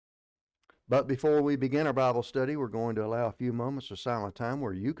But before we begin our Bible study, we're going to allow a few moments of silent time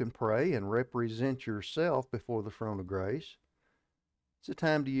where you can pray and represent yourself before the throne of grace. It's a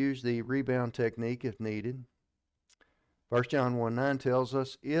time to use the rebound technique if needed. 1 John 1:9 tells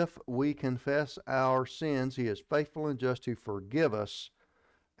us, if we confess our sins, He is faithful and just to forgive us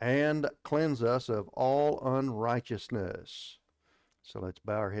and cleanse us of all unrighteousness. So let's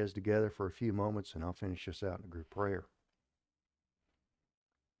bow our heads together for a few moments, and I'll finish this out in a group prayer.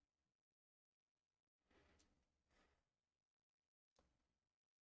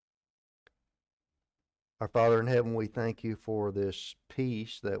 Our Father in heaven, we thank you for this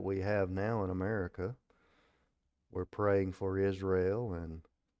peace that we have now in America. We're praying for Israel, and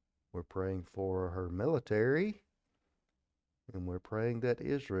we're praying for her military, and we're praying that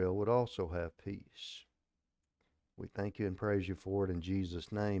Israel would also have peace. We thank you and praise you for it in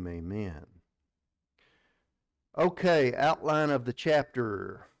Jesus' name, amen. Okay, outline of the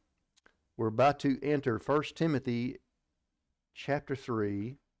chapter. We're about to enter 1 Timothy chapter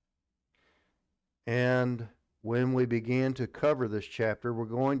 3. And when we begin to cover this chapter, we're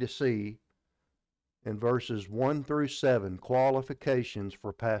going to see in verses 1 through 7 qualifications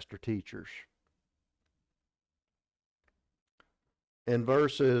for pastor teachers. In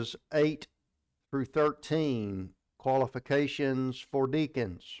verses 8 through 13, qualifications for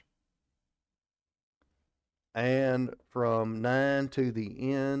deacons. And from 9 to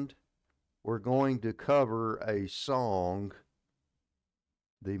the end, we're going to cover a song,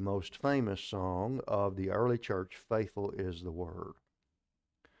 the most famous song of the early church, Faithful is the Word.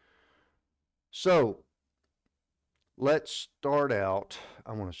 So, let's start out.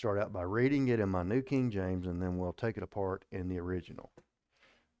 I want to start out by reading it in my New King James, and then we'll take it apart in the original.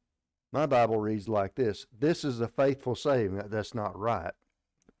 My Bible reads like this. This is a faithful saying. That's not right.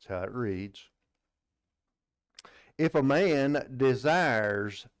 That's how it reads. If a man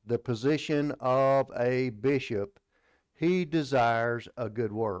desires the position of a bishop, he desires a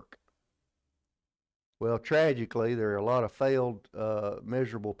good work. Well, tragically, there are a lot of failed,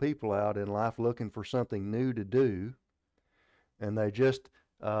 miserable people out in life looking for something new to do, and they just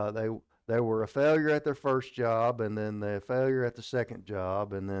they were a failure at their first job, and then they're a failure at the second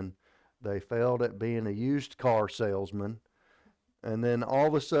job, and then they failed at being a used car salesman, and then all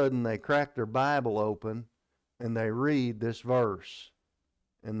of a sudden they crack their Bible open and they read this verse,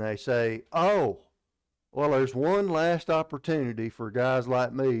 and they say, "Oh, well, there's one last opportunity for guys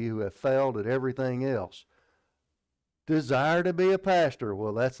like me who have failed at everything else. Desire to be a pastor."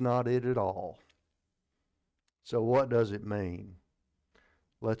 Well, that's not it at all. So what does it mean?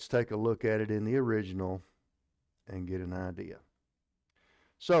 Let's take a look at it in the original and get an idea.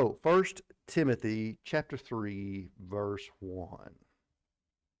 So, 1 Timothy chapter 3, verse 1.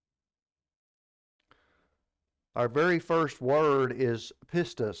 Our very first word is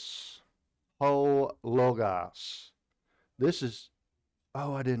pistos. Ho logos. This is,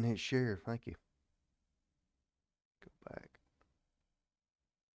 oh, I didn't hit share. Thank you. Go back.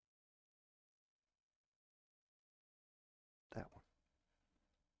 That one.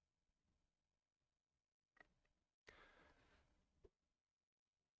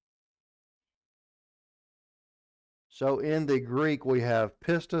 So in the Greek we have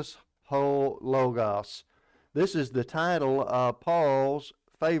pistos ho logos. This is the title of Paul's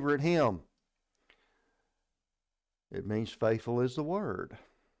favorite hymn. It means faithful is the word.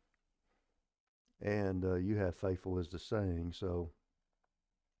 And you have faithful is the saying, so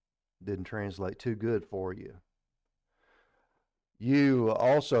didn't translate too good for you. You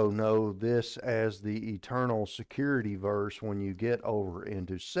also know this as the eternal security verse when you get over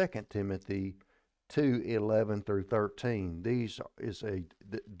into 2 Timothy 2:11 through 13. These is a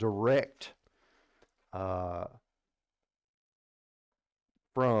direct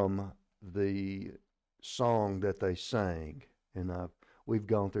from the song that they sang, and we've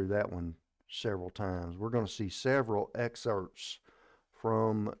gone through that one several times. We're going to see several excerpts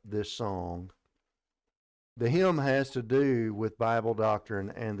from this song. The hymn has to do with Bible doctrine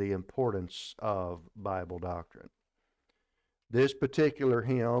and the importance of Bible doctrine. This particular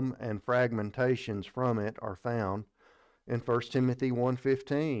hymn and fragmentations from it are found in 1 Timothy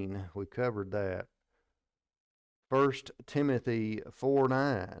 1:15. We covered that. 1 Timothy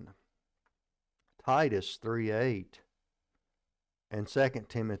 4:9. Titus 3:8, and 2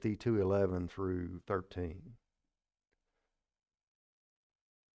 Timothy 2:11 through 13.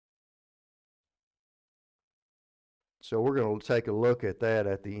 So we're going to take a look at that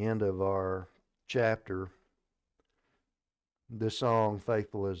at the end of our chapter. This song,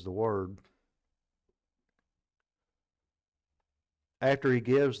 Faithful is the Word. After he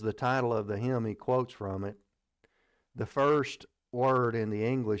gives the title of the hymn, he quotes from it. The first word in the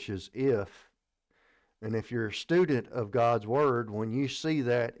English is if. And if you're a student of God's Word, when you see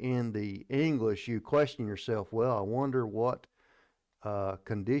that in the English, you question yourself, well, I wonder what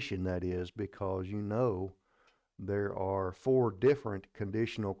condition that is, because you know there are 4 different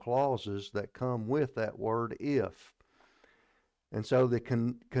conditional clauses that come with that word if. And so the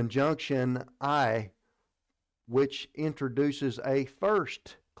conjunction I, which introduces a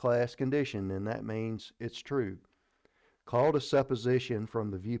first class condition, and that means it's true, called a supposition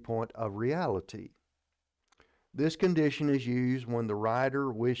from the viewpoint of reality. This condition is used when the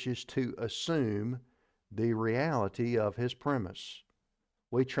writer wishes to assume the reality of his premise.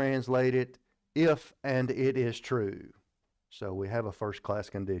 We translate it, if and it is true. So we have a first class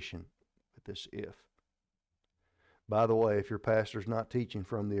condition with this if. By the way, if your pastor's not teaching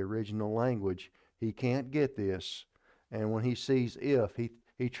from the original language, he can't get this. And when he sees if,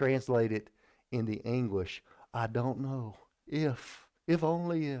 he translates it in the English. I don't know. If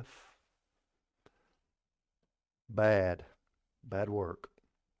only if. Bad work.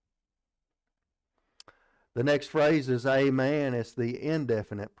 The next phrase is amen. It's the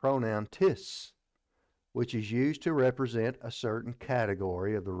indefinite pronoun tis, which is used to represent a certain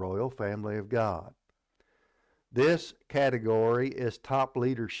category of the royal family of God. This category is top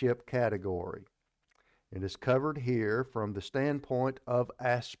leadership category. It is covered here from the standpoint of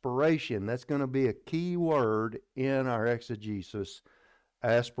aspiration. That's going to be a key word in our exegesis,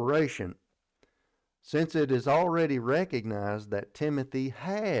 aspiration. Since it is already recognized that Timothy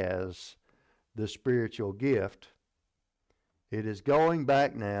has the spiritual gift, it is going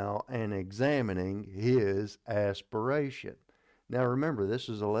back now and examining his aspiration. Now remember, this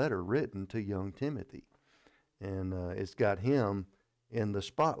is a letter written to young Timothy, and it's got him in the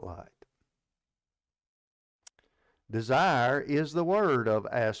spotlight. Desire is the word of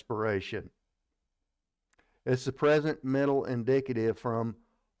aspiration. It's the present mental indicative from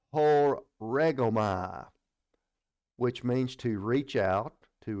horegomai, which means to reach out,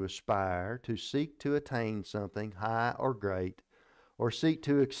 to aspire, to seek to attain something high or great, or seek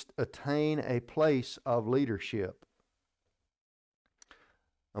to attain a place of leadership.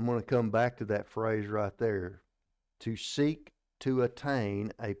 I'm going to come back to that phrase right there. To seek to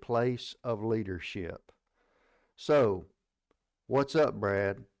attain a place of leadership. So, what's up,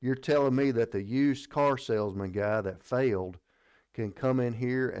 Brad? You're telling me that the used car salesman guy that failed can come in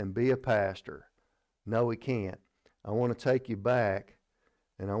here and be a pastor? No, he can't. I want to take you back,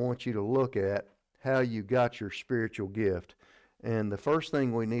 and I want you to look at how you got your spiritual gift. And the first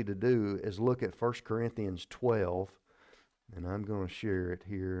thing we need to do is look at 1 Corinthians 12, and I'm going to share it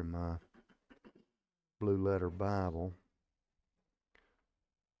here in my Blue Letter Bible.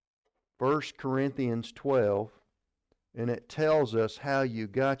 1 Corinthians 12, and it tells us how you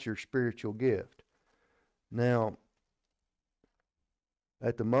got your spiritual gift. Now,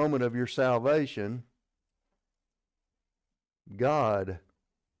 at the moment of your salvation, God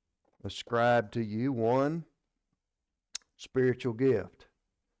ascribed to you one spiritual gift.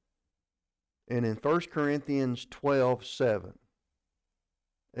 And in 1 Corinthians 12:7,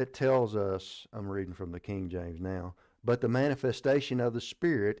 it tells us, I'm reading from the King James now, but the manifestation of the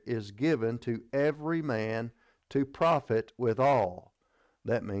Spirit is given to every man to profit withal.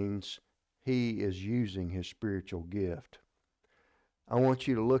 That means he is using his spiritual gift. I want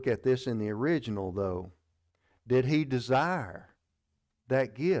you to look at this in the original, though. Did he desire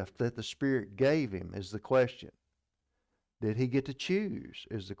that gift that the Spirit gave him, is the question. Did he get to choose,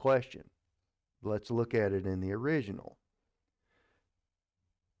 is the question. Let's look at it in the original.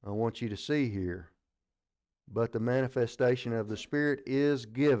 I want you to see here, but the manifestation of the Spirit is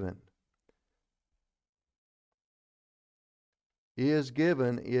given. Is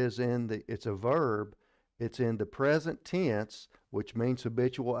given is it's a verb. It's in the present tense, which means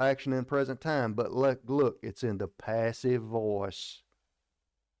habitual action in present time. But look, it's in the passive voice.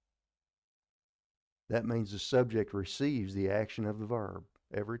 That means the subject receives the action of the verb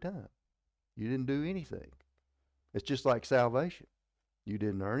every time. You didn't do anything. It's just like salvation. You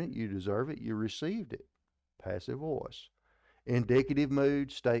didn't earn it. You deserve it. You received it. Passive voice. Indicative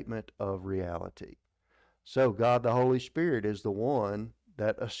mood, statement of reality. So God the Holy Spirit is the one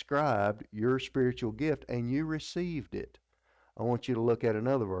that ascribed your spiritual gift, and you received it. I want you to look at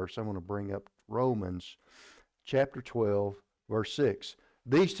another verse. I'm going to bring up Romans chapter 12, verse 6.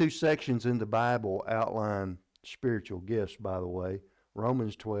 These two sections in the Bible outline spiritual gifts, by the way.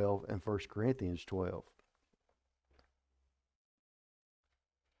 Romans 12 and 1 Corinthians 12.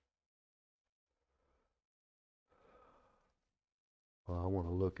 Well, I want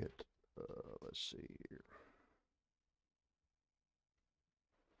to look at, let's see here.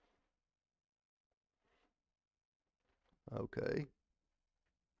 Okay.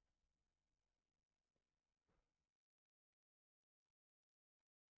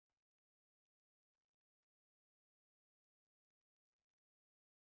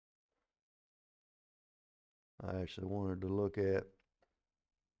 I actually wanted to look at,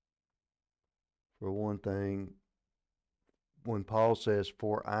 for one thing, when Paul says,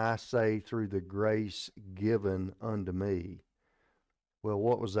 "For I say through the grace given unto me." Well,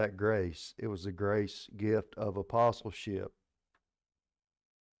 what was that grace? It was the grace gift of apostleship.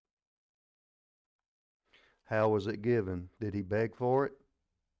 How was it given? Did he beg for it?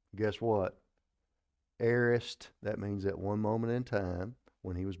 Guess what? Aorist, that means at one moment in time,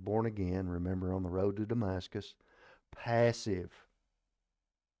 when he was born again, remember on the road to Damascus. Passive,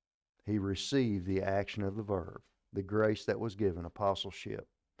 he received the action of the verb, the grace that was given, apostleship.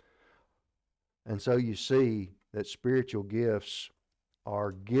 And so you see that spiritual gifts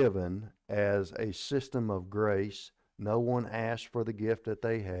are given as a system of grace. No one asks for the gift that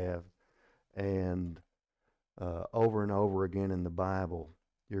they have. And over and over again in the Bible,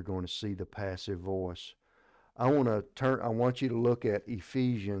 you're going to see the passive voice. I want you to look at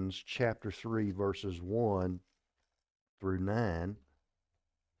Ephesians chapter 3, verses 1 through 9.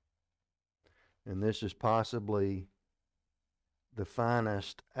 And this is possibly the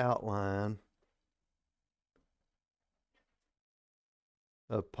finest outline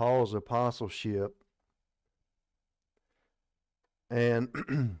of Paul's apostleship. And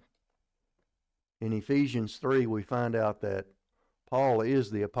in Ephesians 3, we find out that Paul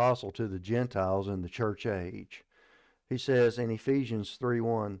is the apostle to the Gentiles in the church age. He says in Ephesians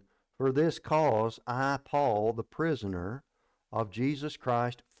 3:1, "For this cause I, Paul, the prisoner of Jesus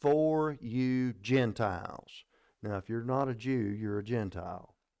Christ, for you Gentiles." Now, if you're not a Jew, you're a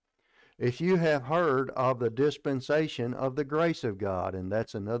Gentile. "If you have heard of the dispensation of the grace of God," and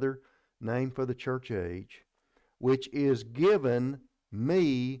that's another name for the church age, "which is given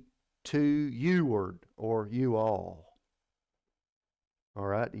me to youward," or you all. All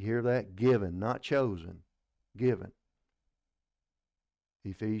right, you hear that? Given, not chosen. Given.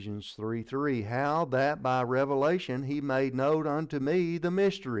 Ephesians 3:3, "How that by revelation he made known unto me the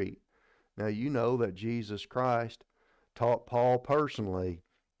mystery." Now you know that Jesus Christ taught Paul personally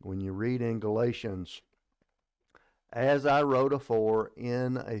when you read in Galatians, "As I wrote afore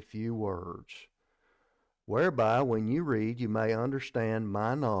in a few words, whereby when you read you may understand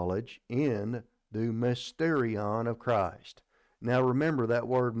my knowledge in the mysterion of Christ." Now remember, that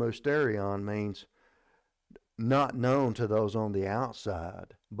word mysterion means not known to those on the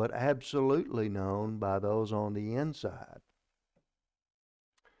outside, but absolutely known by those on the inside.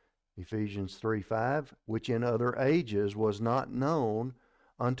 Ephesians 3:5, "which in other ages was not known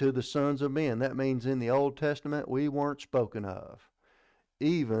unto the sons of men." That means in the Old Testament we weren't spoken of.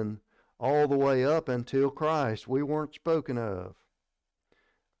 Even all the way up until Christ, we weren't spoken of.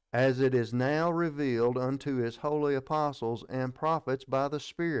 "As it is now revealed unto his holy apostles and prophets by the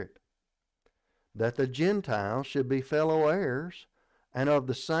Spirit, that the Gentiles should be fellow heirs and of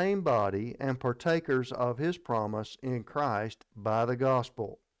the same body and partakers of his promise in Christ by the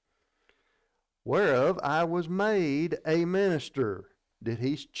gospel, whereof I was made a minister." Did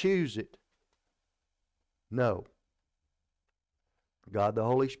he choose it? No. God the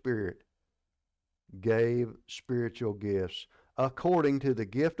Holy Spirit gave spiritual gifts according to the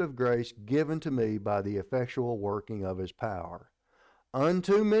gift of grace given to me by the effectual working of his power.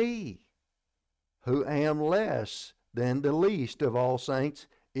 "Unto me, who am less than the least of all saints,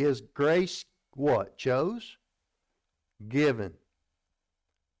 is grace," what? Chose? Given,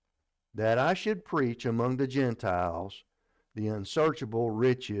 "that I should preach among the Gentiles the unsearchable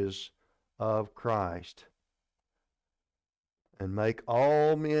riches of Christ, and make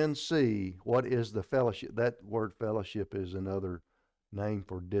all men see what is the fellowship." That word fellowship is another name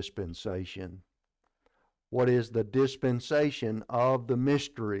for dispensation. "What is the dispensation of the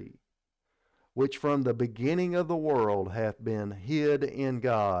mystery, which from the beginning of the world hath been hid in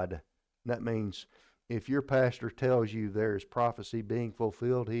God." That means if your pastor tells you there is prophecy being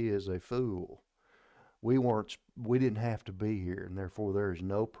fulfilled, he is a fool. We didn't have to be here, and therefore there is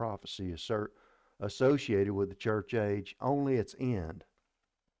no prophecy associated with the church age, only its end.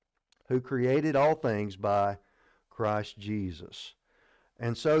 "Who created all things by Christ Jesus."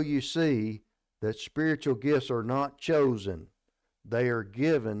 And so you see that spiritual gifts are not chosen. They are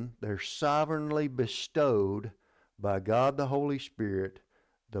given, they're sovereignly bestowed by God the Holy Spirit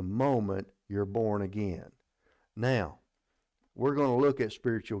the moment you're born again. Now, we're going to look at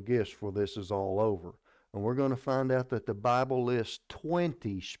spiritual gifts for this is all over. And we're going to find out that the Bible lists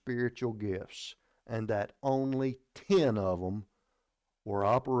 20 spiritual gifts and that only 10 of them were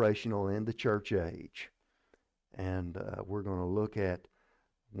operational in the church age. And we're going to look at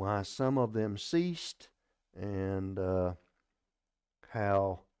why some of them ceased, and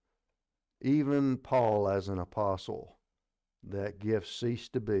how even Paul, as an apostle, that gift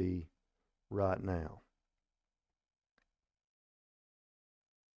ceased to be right now.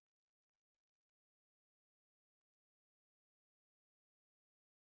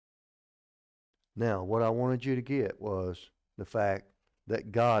 Now, what I wanted you to get was the fact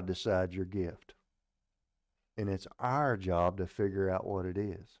that God decides your gift. And it's our job to figure out what it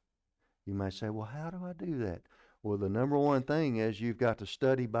is. You may say, well, how do I do that? Well, the number one thing is you've got to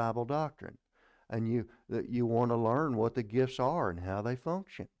study Bible doctrine. And you want to learn what the gifts are and how they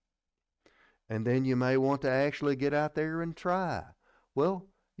function. And then you may want to actually get out there and try. Well,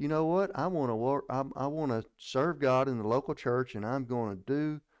 you know what? I want to work. I want to serve God in the local church, and I'm going to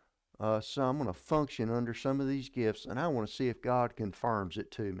do. So I'm going to function under some of these gifts, and I want to see if God confirms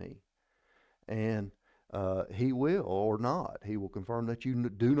it to me. And He will or not. He will confirm that you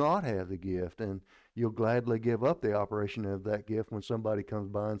do not have the gift, and you'll gladly give up the operation of that gift when somebody comes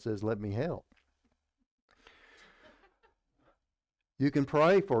by and says, "Let me help." You can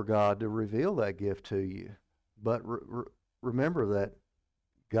pray for God to reveal that gift to you, but remember that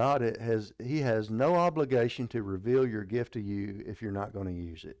God He has no obligation to reveal your gift to you if you're not going to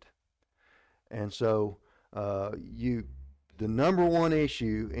use it. And so the number one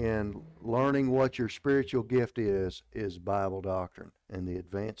issue in learning what your spiritual gift is Bible doctrine and the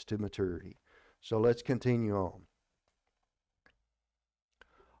advance to maturity. So let's continue on.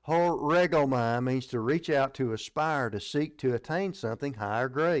 Horregomai means to reach out, to aspire, to seek to attain something high or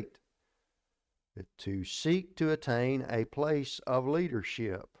great. To seek to attain a place of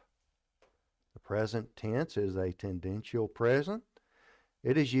leadership. The present tense is a tendential present.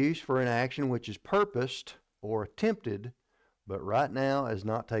 It is used for an action which is purposed or attempted, but right now is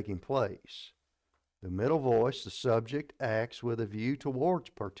not taking place. The middle voice, the subject, acts with a view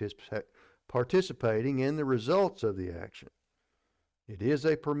towards participating in the results of the action. It is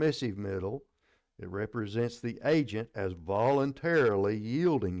a permissive middle. It represents the agent as voluntarily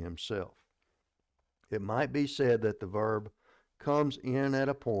yielding himself. It might be said that the verb comes in at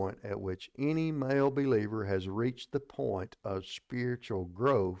a point at which any male believer has reached the point of spiritual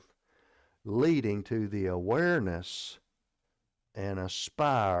growth, leading to the awareness and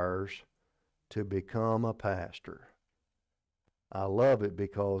aspires to become a pastor. I love it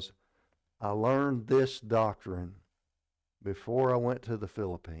because I learned this doctrine before I went to the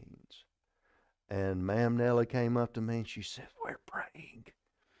Philippines. And Ma'am Nellie came up to me and she said, "We're praying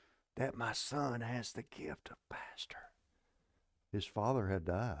that my son has the gift of pastor." His father had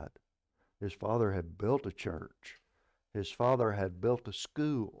died. His father had built a church. His father had built a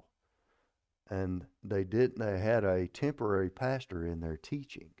school. And they had a temporary pastor in there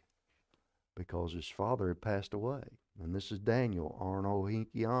teaching because his father had passed away. And this is Daniel Arno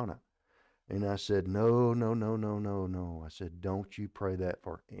Hinkiana. And I said, no. I said, don't you pray that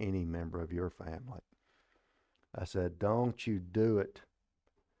for any member of your family. I said, don't you do it.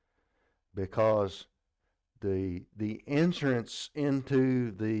 Because the entrance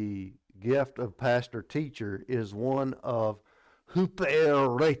into the gift of pastor teacher is one of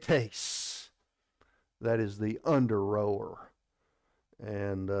huperetes. That is the under rower.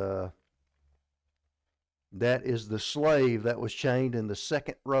 And that is the slave that was chained in the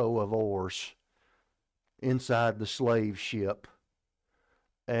second row of oars inside the slave ship.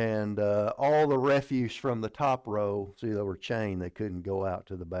 And all the refuse from the top row, see, they were chained, they couldn't go out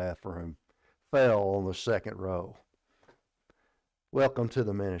to the bathroom, fell on the second row. Welcome to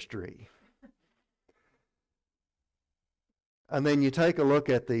the ministry. And then you take a look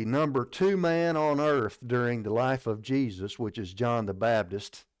at the number 2 man on earth during the life of Jesus, which is John the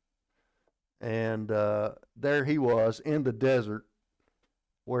Baptist. And there he was in the desert,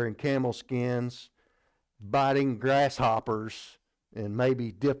 wearing camel skins, biting grasshoppers, and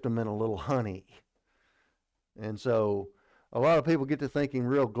maybe dipped them in a little honey. And so a lot of people get to thinking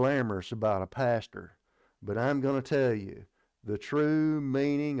real glamorous about a pastor. But I'm going to tell you, the true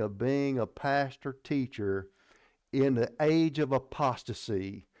meaning of being a pastor teacher in the age of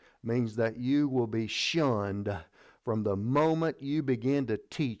apostasy means that you will be shunned from the moment you begin to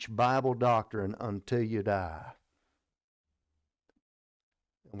teach Bible doctrine until you die.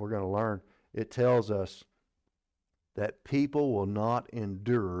 And we're going to learn, it tells us that people will not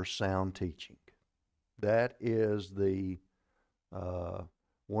endure sound teaching. That is the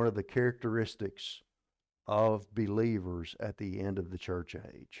one of the characteristics of believers at the end of the church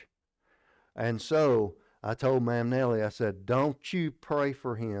age. And so I told Ma'am Nellie, I said, don't you pray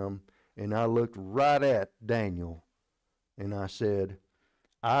for him. And I looked right at Daniel and I said,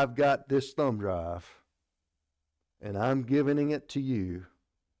 I've got this thumb drive and I'm giving it to you,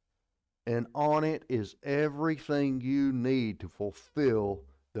 and on it is everything you need to fulfill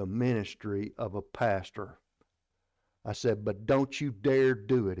the ministry of a pastor. I said, but don't you dare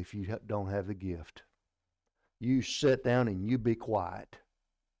do it if you don't have the gift. You sit down and you be quiet.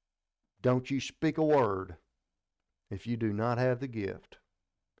 Don't you speak a word if you do not have the gift.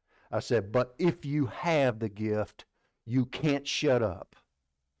 I said, but if you have the gift, you can't shut up.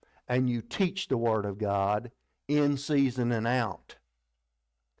 And you teach the Word of God in season and out.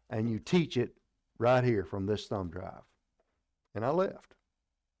 And you teach it right here from this thumb drive. And I left.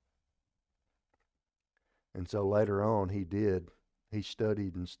 And so later on he did. He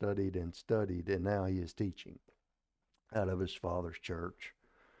studied and studied and studied, and now he is teaching out of his father's church.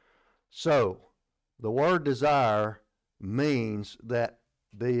 So the word desire means that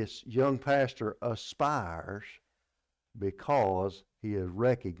this young pastor aspires because he has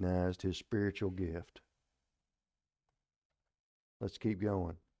recognized his spiritual gift. Let's keep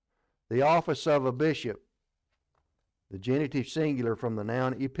going. The office of a bishop, the genitive singular from the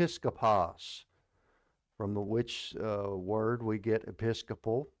noun episkopos, from which word we get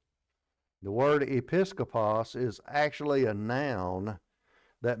episcopal. The word episkopos is actually a noun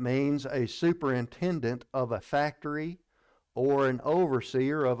that means a superintendent of a factory or an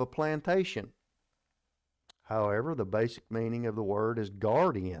overseer of a plantation. However, the basic meaning of the word is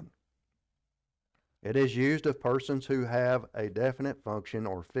guardian. It is used of persons who have a definite function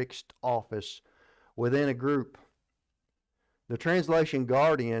or fixed office within a group. The translation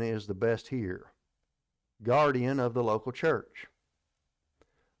guardian is the best here. Guardian of the local church.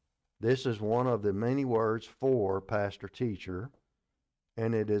 This is one of the many words for pastor-teacher,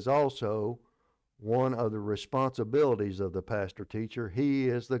 and it is also one of the responsibilities of the pastor-teacher. He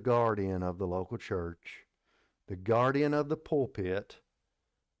is the guardian of the local church, the guardian of the pulpit,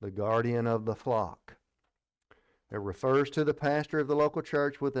 the guardian of the flock. It refers to the pastor of the local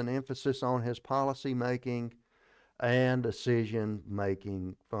church with an emphasis on his policy making and decision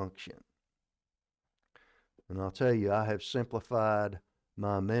making function. And I'll tell you, I have simplified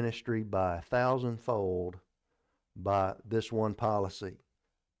my ministry by 1,000-fold by this one policy.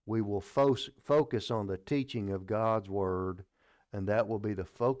 We will focus on the teaching of God's Word, and that will be the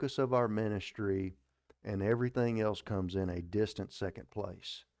focus of our ministry, and everything else comes in a distant second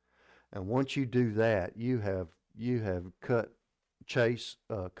place. And once you do that, you have cut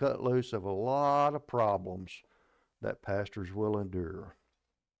loose of a lot of problems that pastors will endure.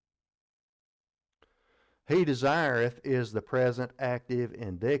 He desireth is the present active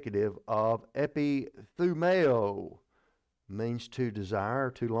indicative of epithumeo, means to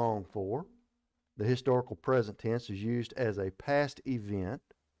desire, to long for. The historical present tense is used as a past event.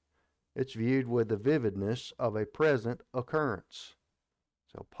 It's viewed with the vividness of a present occurrence.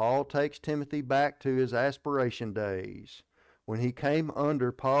 So Paul takes Timothy back to his aspiration days when he came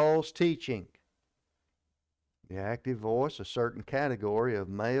under Paul's teaching. The active voice, a certain category of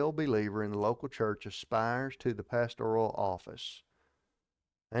male believer in the local church, aspires to the pastoral office.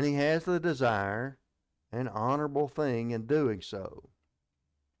 And he has the desire, an honorable thing in doing so.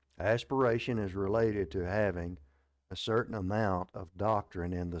 Aspiration is related to having a certain amount of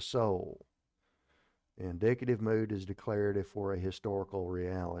doctrine in the soul. The indicative mood is declarative for a historical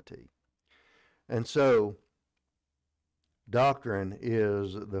reality. And so, doctrine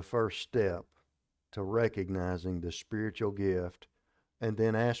is the first step to recognizing the spiritual gift, and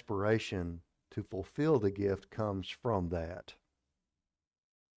then aspiration to fulfill the gift comes from that.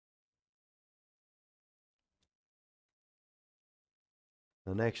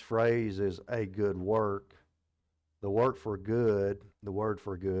 The next phrase is a good work. The word for good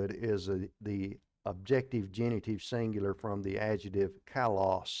is the objective genitive singular from the adjective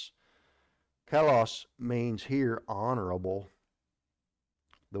kalos. Kalos means here honorable.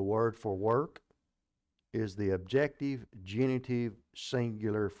 The word for work is the objective genitive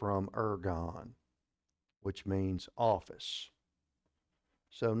singular from ergon, which means office.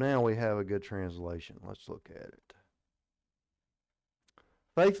 So now we have a good translation. Let's look at it.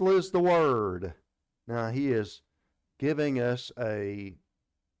 Faithful is the word. Now he is giving us a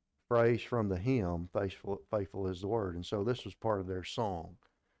phrase from the hymn, faithful is the word. And so this was part of their song.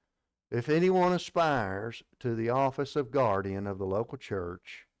 If anyone aspires to the office of guardian of the local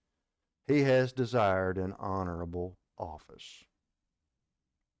church, he has desired an honorable office.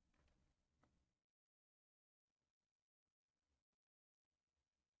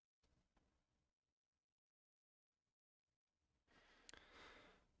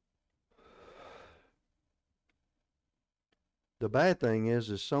 The bad thing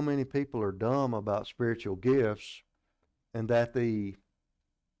is so many people are dumb about spiritual gifts, and that the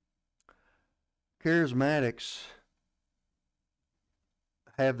charismatics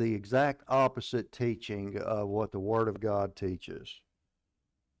have the exact opposite teaching of what the Word of God teaches.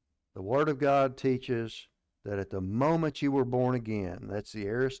 The Word of God teaches that at the moment you were born again, that's the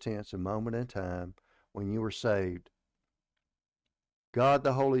aorist tense, a moment in time, when you were saved, God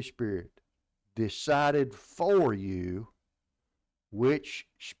the Holy Spirit decided for you which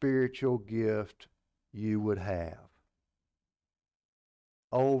spiritual gift you would have.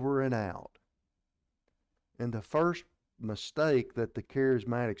 Over and out. And the first mistake that the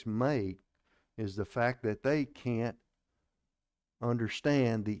charismatics make is the fact that they can't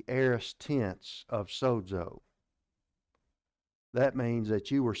understand the aorist tense of sozo. That means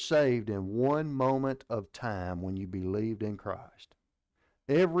that you were saved in one moment of time when you believed in Christ.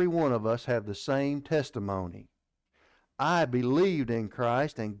 Every one of us have the same testimony. I believed in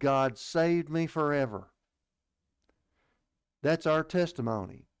Christ and God saved me forever. That's our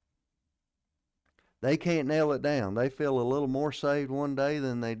testimony. They can't nail it down. They feel a little more saved one day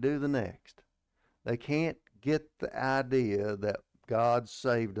than they do the next. They can't get the idea that God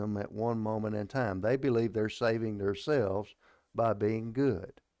saved them at one moment in time. They believe they're saving themselves by being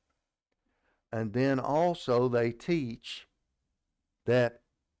good. And then also they teach that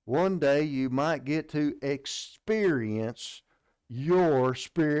one day you might get to experience your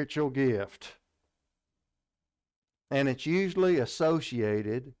spiritual gift. And it's usually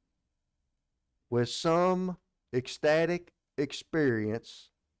associated with some ecstatic experience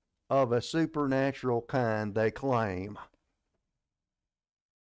of a supernatural kind they claim.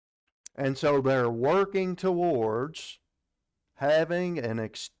 And so they're working towards having an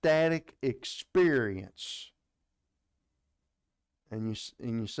ecstatic experience. And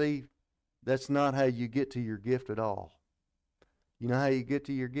you see, that's not how you get to your gift at all. You know how you get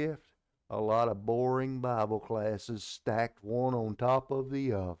to your gift? A lot of boring Bible classes stacked one on top of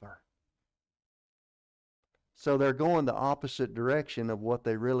the other. So they're going the opposite direction of what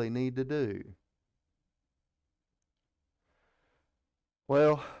they really need to do.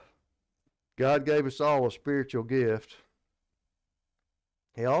 Well, God gave us all a spiritual gift.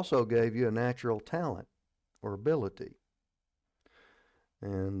 He also gave you a natural talent or ability.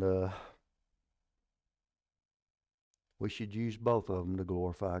 And we should use both of them to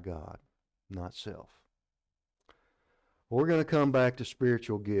glorify God, not self. We're going to come back to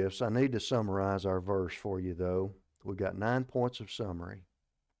spiritual gifts. I need to summarize our verse for you, though. We've got 9 points of summary.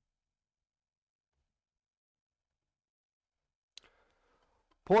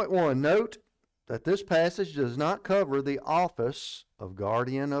 Point 1, note that this passage does not cover the office of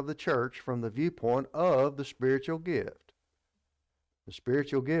guardian of the church from the viewpoint of the spiritual gift. The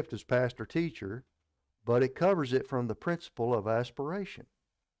spiritual gift is pastor-teacher, but it covers it from the principle of aspiration.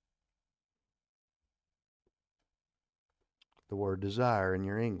 The word desire in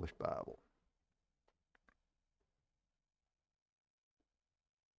your English Bible.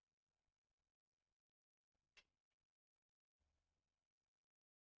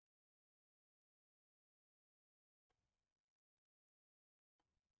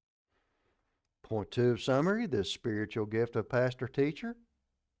 Point 2 of summary, this spiritual gift of pastor-teacher,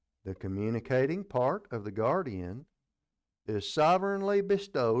 the communicating part of the guardian, is sovereignly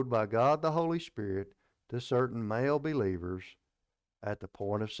bestowed by God the Holy Spirit to certain male believers at the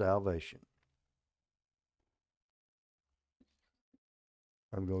point of salvation.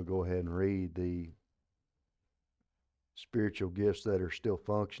 I'm going to go ahead and read the spiritual gifts that are still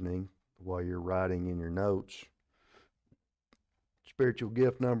functioning while you're writing in your notes. Spiritual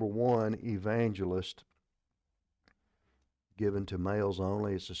gift number 1, evangelist, given to males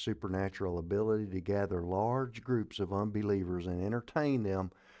only. It's a supernatural ability to gather large groups of unbelievers and entertain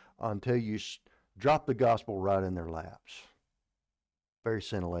them until you drop the gospel right in their laps. Very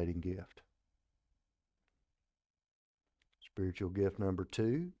scintillating gift. Spiritual gift number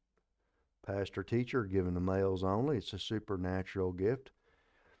 2, pastor-teacher, given to males only. It's a supernatural gift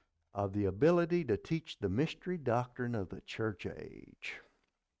of the ability to teach the mystery doctrine of the church age.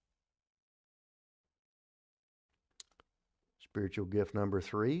 Spiritual gift number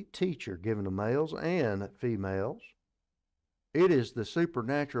 3, teacher, given to males and females. It is the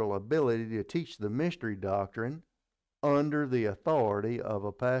supernatural ability to teach the mystery doctrine under the authority of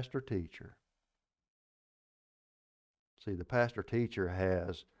a pastor-teacher. See, the pastor-teacher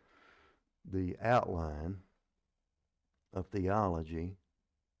has the outline of theology,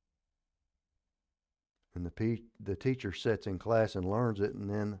 and the teacher sits in class and learns it and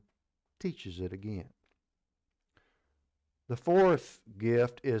then teaches it again. The 4th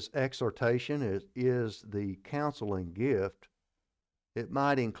gift is exhortation. It is the counseling gift. It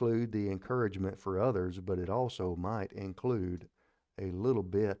might include the encouragement for others, but it also might include a little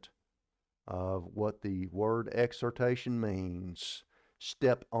bit of what the word exhortation means.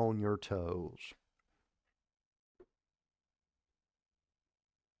 step on your toes.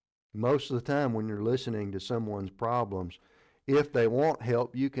 Most of the time when you're listening to someone's problems, if they want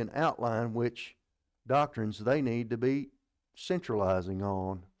help, you can outline which doctrines they need to be centralizing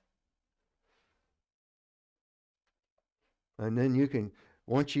on. And then you can,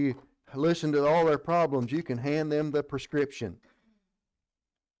 once you listen to all their problems, you can hand them the prescription.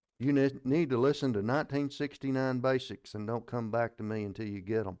 You need to listen to 1969 basics and don't come back to me until you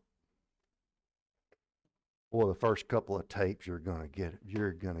get them. Well, the first couple of tapes, you're going to get it.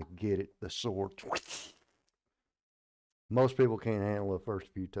 You're going to get it, the sword. Most people can't handle the first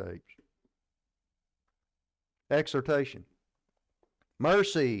few tapes. Exhortation.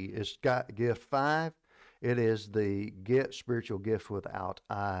 Mercy is gift 5. It is the spiritual gift without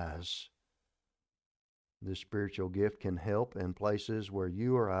eyes. This spiritual gift can help in places where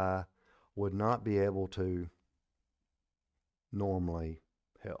you or I would not be able to normally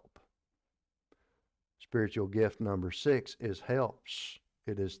help. Spiritual gift number 6 is helps.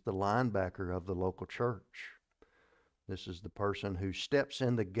 It is the linebacker of the local church. This is the person who steps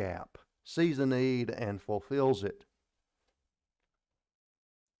in the gap, sees a need, and fulfills it.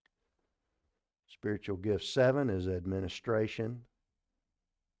 Spiritual gift 7 is administration.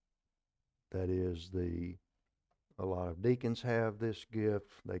 That is a lot of deacons have this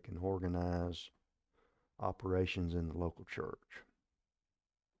gift. They can organize operations in the local church.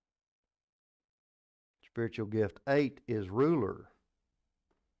 Spiritual gift 8 is ruler.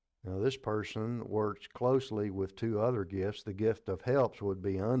 Now this person works closely with 2 other gifts. The gift of helps would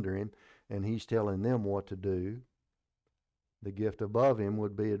be under him, and he's telling them what to do. The gift above him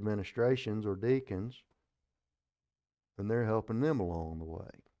would be administrations or deacons, and they're helping them along the way.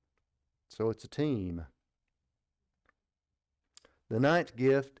 So it's a team. The 9th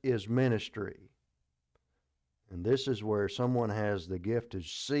gift is ministry. And this is where someone has the gift to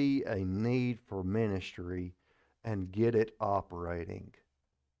see a need for ministry and get it operating.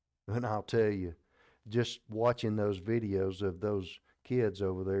 And I'll tell you, just watching those videos of those kids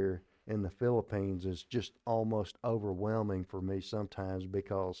over there in the Philippines is just almost overwhelming for me sometimes,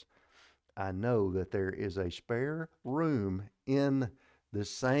 because I know that there is a spare room in the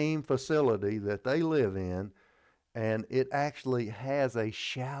same facility that they live in, and it actually has a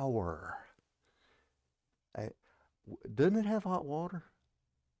shower. Doesn't it have hot water?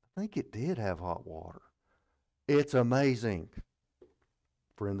 I think it did have hot water. It's amazing.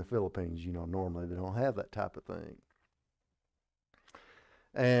 For in the Philippines, normally they don't have that type of thing.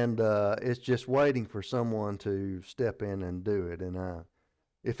 And it's just waiting for someone to step in and do it. And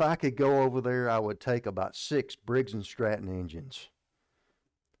if I could go over there, I would take about 6 Briggs & Stratton engines.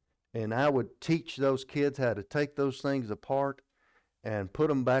 And I would teach those kids how to take those things apart and put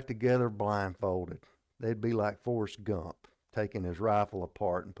them back together blindfolded. They'd be like Forrest Gump, taking his rifle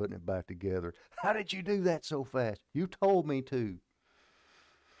apart and putting it back together. How did you do that so fast? You told me to.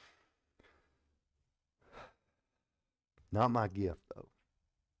 Not my gift, though.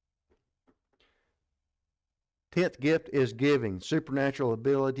 10th gift is giving, supernatural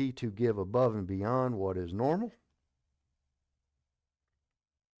ability to give above and beyond what is normal.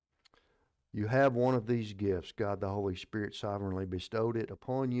 You have one of these gifts. God the Holy Spirit sovereignly bestowed it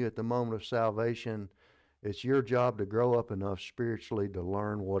upon you at the moment of salvation. It's your job to grow up enough spiritually to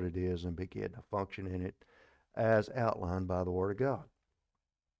learn what it is and begin to function in it as outlined by the Word of God.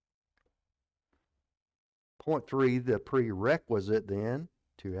 Point 3, the prerequisite then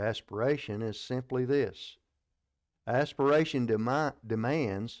to aspiration is simply this. Aspiration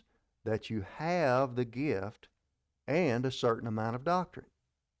demands that you have the gift and a certain amount of doctrine.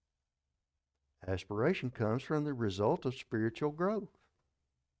 Aspiration comes from the result of spiritual growth.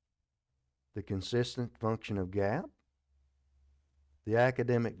 The consistent function of GAP, the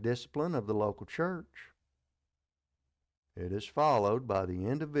academic discipline of the local church. It is followed by the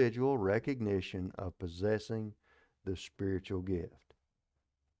individual recognition of possessing the spiritual gift.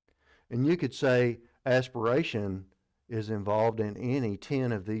 And you could say aspiration is involved in any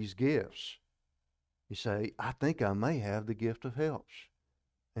 10 of these gifts. You say, I think I may have the gift of helps,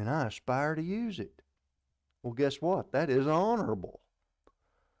 and I aspire to use it. Well, guess what? That is honorable.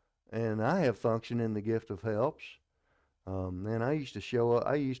 And I have functioned in the gift of helps. And I used to show up,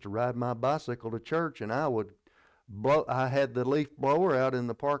 I used to ride my bicycle to church, and I had the leaf blower out in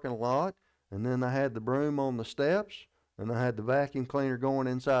the parking lot, and then I had the broom on the steps, and I had the vacuum cleaner going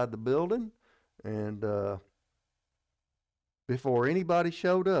inside the building, and before anybody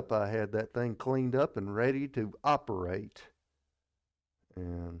showed up, I had that thing cleaned up and ready to operate.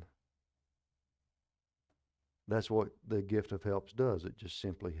 And that's what the gift of helps does. It just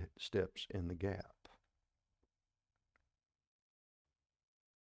simply steps in the gap.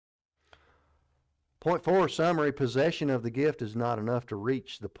 Point 4, summary. Possession of the gift is not enough to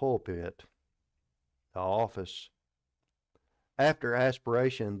reach the pulpit, the office. After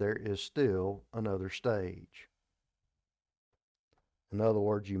aspiration, there is still another stage. In other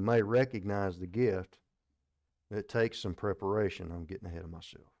words, you may recognize the gift. It takes some preparation. I'm getting ahead of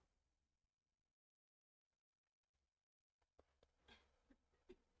myself.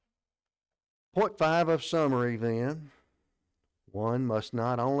 Point 5 of summary then. One must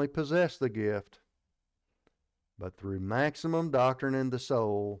not only possess the gift, but through maximum doctrine in the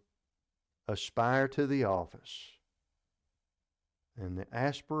soul, aspire to the office. And the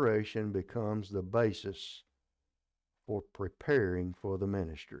aspiration becomes the basis for preparing for the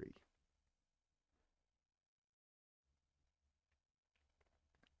ministry.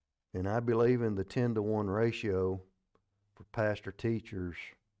 And I believe in the 10-to-1 ratio for pastor teachers.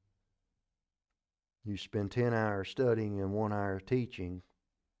 You spend 10 hours studying and 1 hour teaching,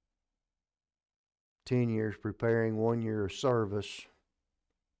 10 years preparing, 1 year of service.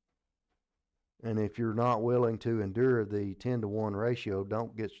 And if you're not willing to endure the 10-to-1 ratio,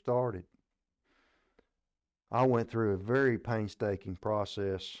 don't get started. I went through a very painstaking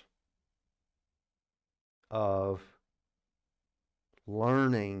process of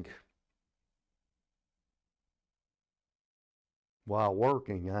learning while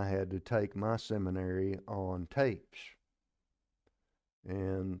working. I had to take my seminary on tapes.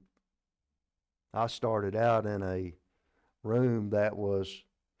 And I started out in a room that was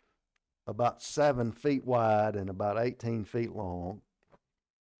about 7 feet wide and about 18 feet long.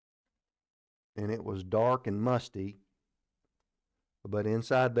 And it was dark and musty. But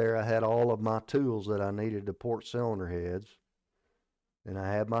inside there I had all of my tools that I needed to port cylinder heads. And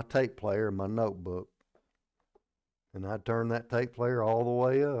I had my tape player and my notebook. And I'd turn that tape player all the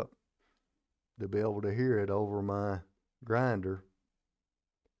way up to be able to hear it over my grinder.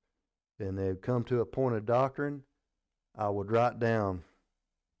 And they'd come to a point of doctrine, I would write down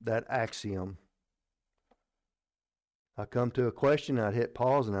that axiom. I come to a question, I'd hit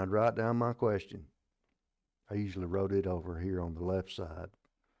pause and I'd write down my question. I usually wrote it over here on the left side.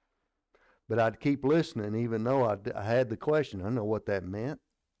 But I'd keep listening even though I had the question. I didn't know what that meant.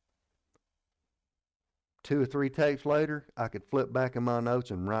 2 or 3 tapes later, I could flip back in my notes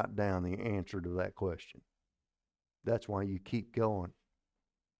and write down the answer to that question. That's why you keep going.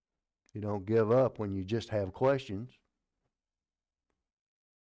 You don't give up when you just have questions.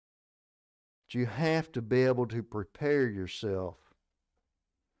 But you have to be able to prepare yourself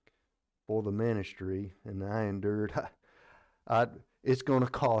for the ministry. And I endured. It's going to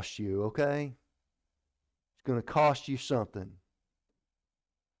cost you, okay? It's going to cost you something.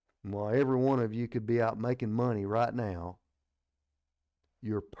 While every one of you could be out making money right now,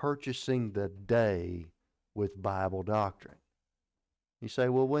 you're purchasing the day with Bible doctrine. You say,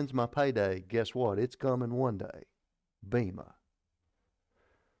 well, when's my payday? Guess what? It's coming one day. Bema.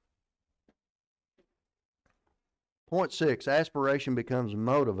 Point 6, aspiration becomes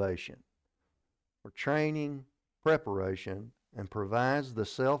motivation for training, preparation, and provides the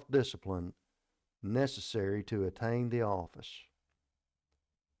self-discipline necessary to attain the office.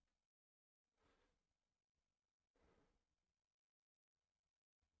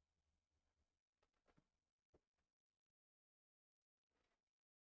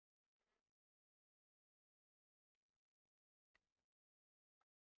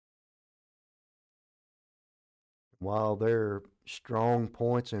 While there are strong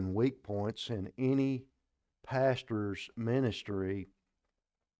points and weak points in any pastor's ministry,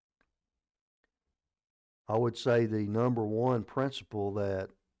 I would say the number one principle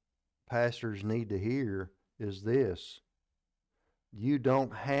that pastors need to hear is this: you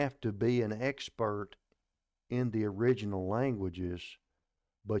don't have to be an expert in the original languages,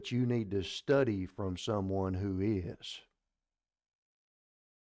 but you need to study from someone who is.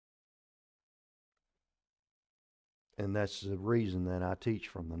 And that's the reason that I teach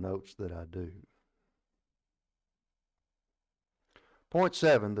from the notes that I do. Point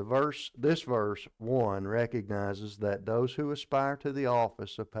 7, this verse 1 recognizes that those who aspire to the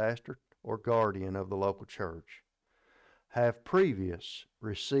office of pastor or guardian of the local church have previous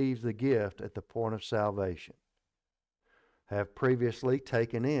received the gift at the point of salvation, have previously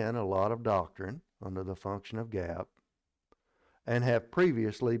taken in a lot of doctrine under the function of gap, and have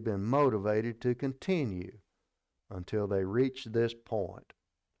previously been motivated to continue until they reach this point.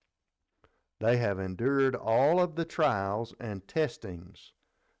 They have endured all of the trials and testings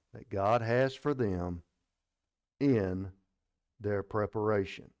that God has for them in their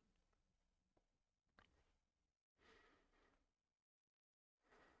preparation.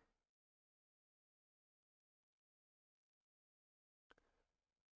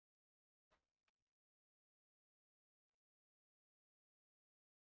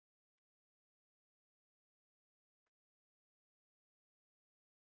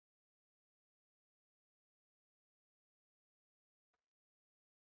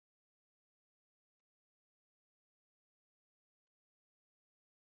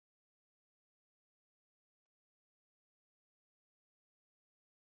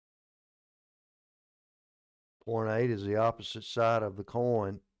 Point 8 is the opposite side of the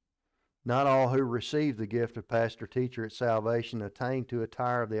coin. Not all who receive the gift of pastor teacher at salvation attain to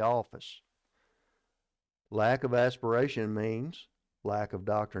attire the office. Lack of aspiration means lack of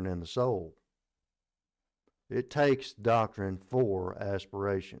doctrine in the soul. It takes doctrine for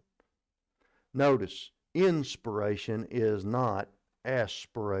aspiration. Notice, inspiration is not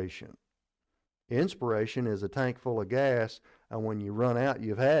aspiration. Inspiration is a tank full of gas, and when you run out,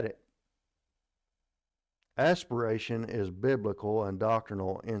 you've had it. Aspiration is biblical, and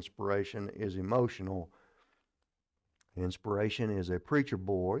doctrinal inspiration is emotional. Inspiration is a preacher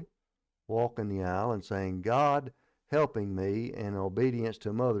boy walking the aisle and saying, God helping me in obedience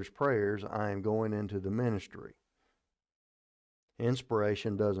to mother's prayers, I am going into the ministry.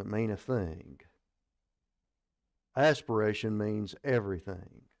 Inspiration doesn't mean a thing. Aspiration means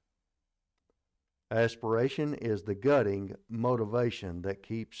everything. Aspiration is the gutting motivation that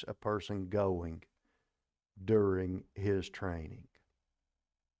keeps a person going during his training.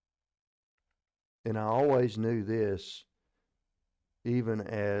 And I always knew this, even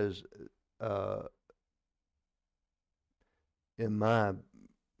as in my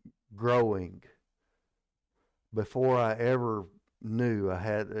growing, before I ever knew I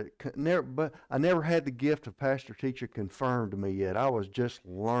had but I never had the gift of pastor teacher confirmed to me yet. I was just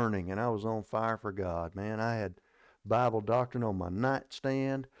learning, and I was on fire for God, man. I had Bible doctrine on my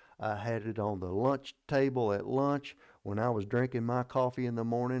nightstand. I had it on the lunch table at lunch. When I was drinking my coffee in the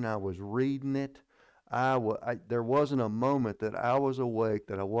morning, I was reading it. There wasn't a moment that I was awake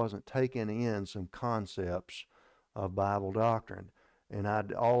that I wasn't taking in some concepts of Bible doctrine. And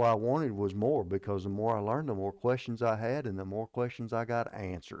all I wanted was more, because the more I learned, the more questions I had, and the more questions I got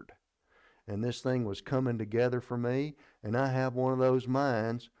answered. And this thing was coming together for me, and I have one of those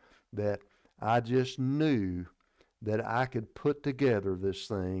minds that I just knew that I could put together this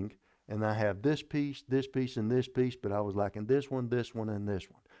thing, and I have this piece, and this piece, but I was lacking this one, and this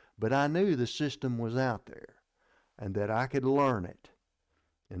one. But I knew the system was out there, and that I could learn it.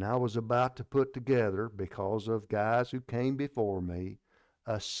 And I was about to put together, because of guys who came before me,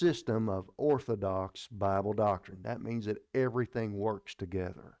 a system of orthodox Bible doctrine. That means that everything works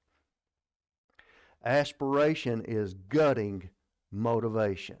together. Aspiration is gutting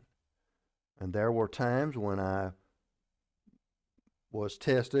motivation. And there were times when I was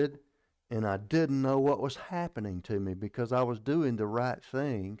tested and I didn't know what was happening to me, because I was doing the right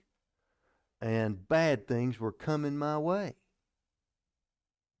thing and bad things were coming my way.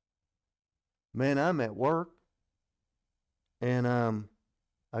 Man, I'm at work, and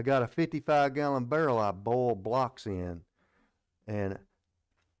I got a 55-gallon barrel I boil blocks in, and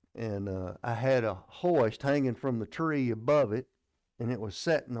I had a hoist hanging from the tree above it, and it was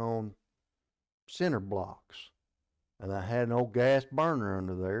sitting on center blocks. And I had an old gas burner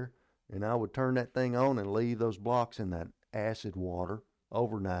under there, and I would turn that thing on and leave those blocks in that acid water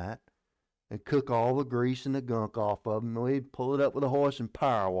overnight and cook all the grease and the gunk off of them. We'd pull it up with a hoist and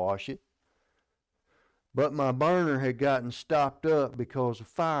power wash it. But my burner had gotten stopped up because the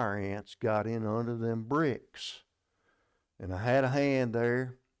fire ants got in under them bricks. And I had a hand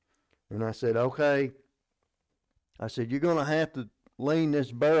there, and I said, okay. I said, you're going to have to lean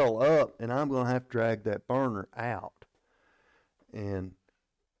this barrel up, and I'm going to have to drag that burner out. And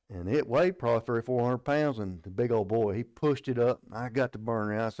it weighed probably 300 or 400 pounds, and the big old boy, he pushed it up, and I got the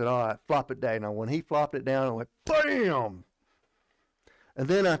burner out. I said, all right, flop it down. Now, when he flopped it down, it went, BAM! And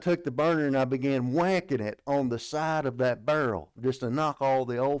then I took the burner and I began whacking it on the side of that barrel just to knock all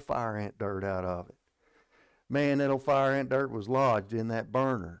the old fire ant dirt out of it. Man, that old fire ant dirt was lodged in that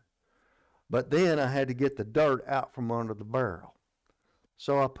burner. But then I had to get the dirt out from under the barrel.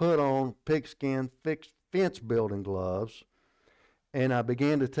 So I put on pigskin fence building gloves, and I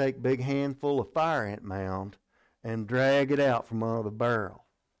began to take a big handful of fire ant mound and drag it out from under the barrel.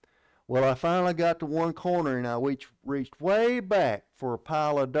 Well, I finally got to one corner, and I reached way back for a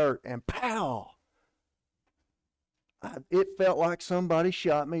pile of dirt, and pow! It felt like somebody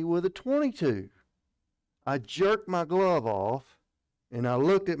shot me with a .22. I jerked my glove off, and I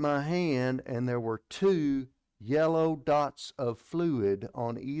looked at my hand, and there were 2 yellow dots of fluid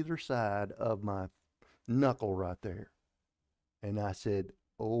on either side of my knuckle right there. And I said,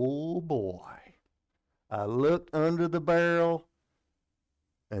 oh boy. I looked under the barrel,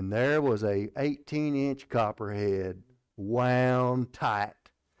 and there was a 18-inch copperhead wound tight.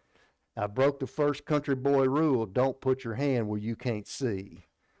 I broke the first country boy rule, don't put your hand where you can't see.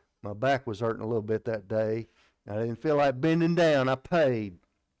 My back was hurting a little bit that day. I didn't feel like bending down. I paid.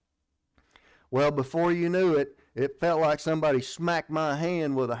 Well, before you knew it, it felt like somebody smacked my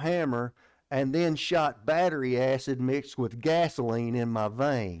hand with a hammer and then shot battery acid mixed with gasoline in my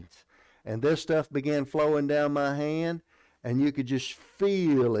veins. and this stuff began flowing down my hand, and you could just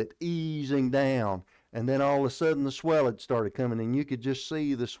feel it easing down. And then all of a sudden the swelling started coming, and you could just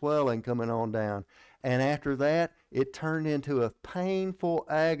see the swelling coming on down. And after that, it turned into a painful,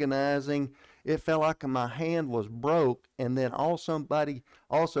 agonizing, it felt like my hand was broke, and then somebody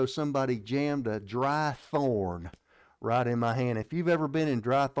jammed a dry thorn right in my hand. If you've ever been in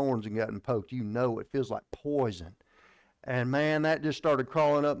dry thorns and gotten poked, you know it feels like poison. And man, that just started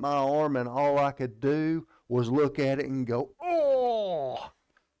crawling up my arm, and all I could do was look at it and go, oh!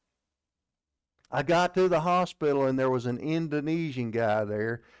 I got to the hospital, and there was an Indonesian guy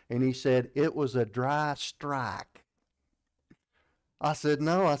there, and he said it was a dry strike. I said,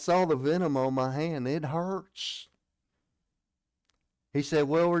 no, I saw the venom on my hand. It hurts. He said,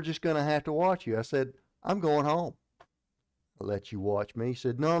 well, we're just going to have to watch you. I said, I'm going home. I'll let you watch me. He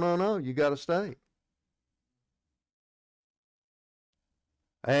said, no, you got to stay.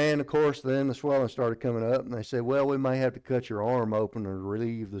 And of course, then the swelling started coming up, and they said, well, we may have to cut your arm open to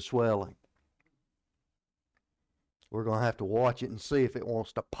relieve the swelling. We're going to have to watch it and see if it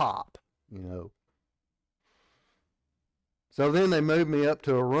wants to pop, you know. So then they moved me up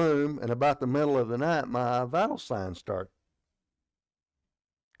to a room, and about the middle of the night, my vital signs start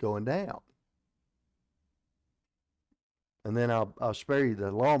going down. And then I'll spare you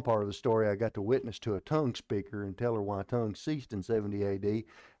the long part of the story. I got to witness to a tongue speaker and tell her why tongues ceased in 70 AD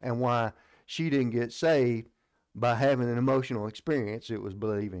and why she didn't get saved by having an emotional experience. It was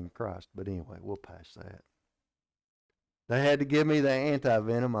believing in Christ. But anyway, we'll pass that. They had to give me the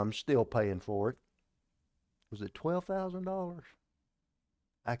anti-venom. I'm still paying for it. Was it $12,000?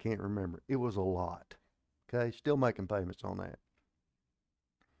 I can't remember. It was a lot. Okay, still making payments on that.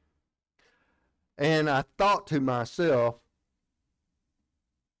 And I thought to myself,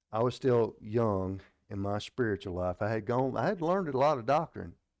 I was still young in my spiritual life. I had learned a lot of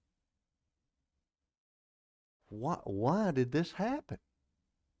doctrine. Why did this happen?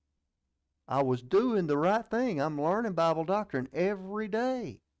 I was doing the right thing. I'm learning Bible doctrine every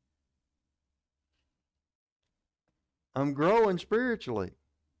day. I'm growing spiritually.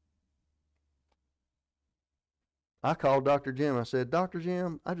 I called Dr. Jim. I said, Dr.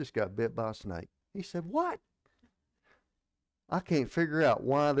 Jim, I just got bit by a snake. He said, what? I can't figure out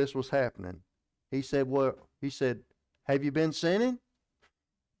why this was happening. He said, have you been sinning?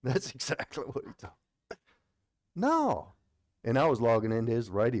 That's exactly what he told me. No. And I was logging into his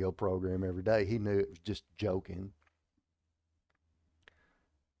radio program every day. He knew it was just joking.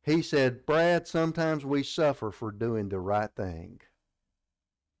 He said, Brad, sometimes we suffer for doing the right thing.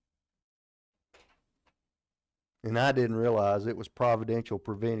 And I didn't realize it was providential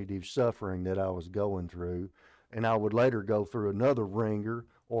preventative suffering that I was going through. And I would later go through another ringer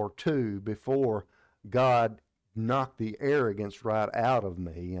or two before God knocked the arrogance right out of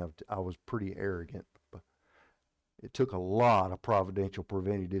me. You know, I was pretty arrogant. But it took a lot of providential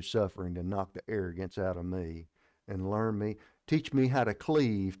preventative suffering to knock the arrogance out of me and teach me how to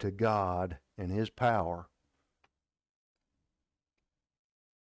cleave to God and His power.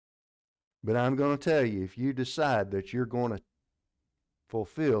 But I'm going to tell you, if you decide that you're going to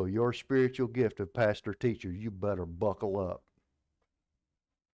fulfill your spiritual gift of pastor-teacher, you better buckle up.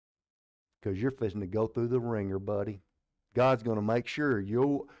 Because you're fixing to go through the ringer, buddy. God's going to make sure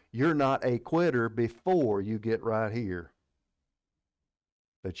you're not a quitter before you get right here.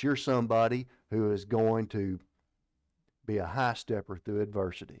 But you're somebody who is going to be a high stepper through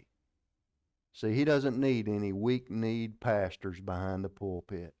adversity. See, He doesn't need any weak-kneed pastors behind the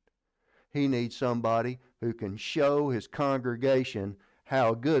pulpit. He needs somebody who can show his congregation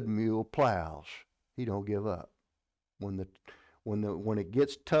how a good mule plows. He don't give up. When it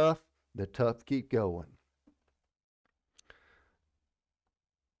gets tough, the tough keep going.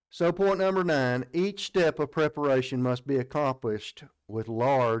 So point number 9, each step of preparation must be accomplished with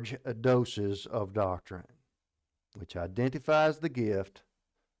large doses of doctrine, which identifies the gift,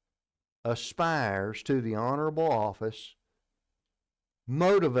 aspires to the honorable office,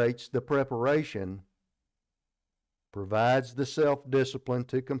 motivates the preparation, provides the self-discipline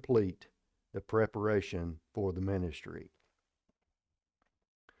to complete the preparation for the ministry.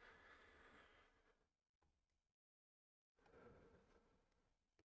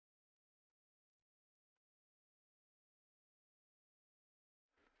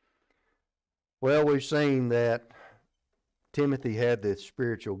 Well, we've seen that Timothy had the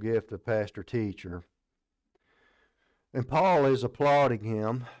spiritual gift of pastor-teacher. And Paul is applauding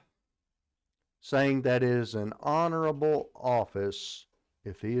him, saying that it is an honorable office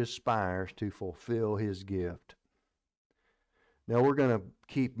if he aspires to fulfill his gift. Now we're going to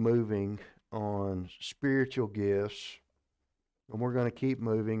keep moving on spiritual gifts. And we're going to keep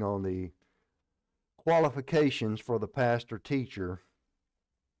moving on the qualifications for the pastor teacher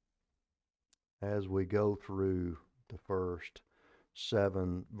as we go through the first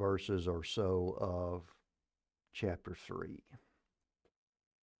 7 verses or so of chapter 3.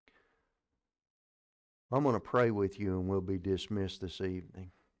 I'm going to pray with you and we'll be dismissed this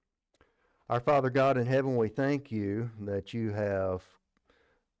evening. Our Father God in heaven, we thank you that you have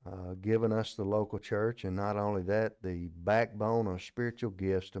given us the local church, and not only that, the backbone of spiritual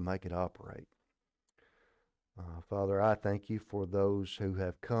gifts to make it operate. Father, I thank you for those who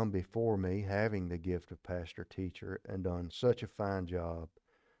have come before me having the gift of pastor teacher and done such a fine job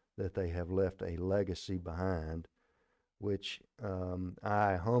that they have left a legacy behind, which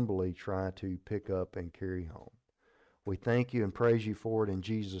I humbly try to pick up and carry home. We thank you and praise you for it in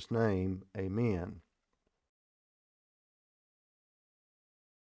Jesus' name. Amen.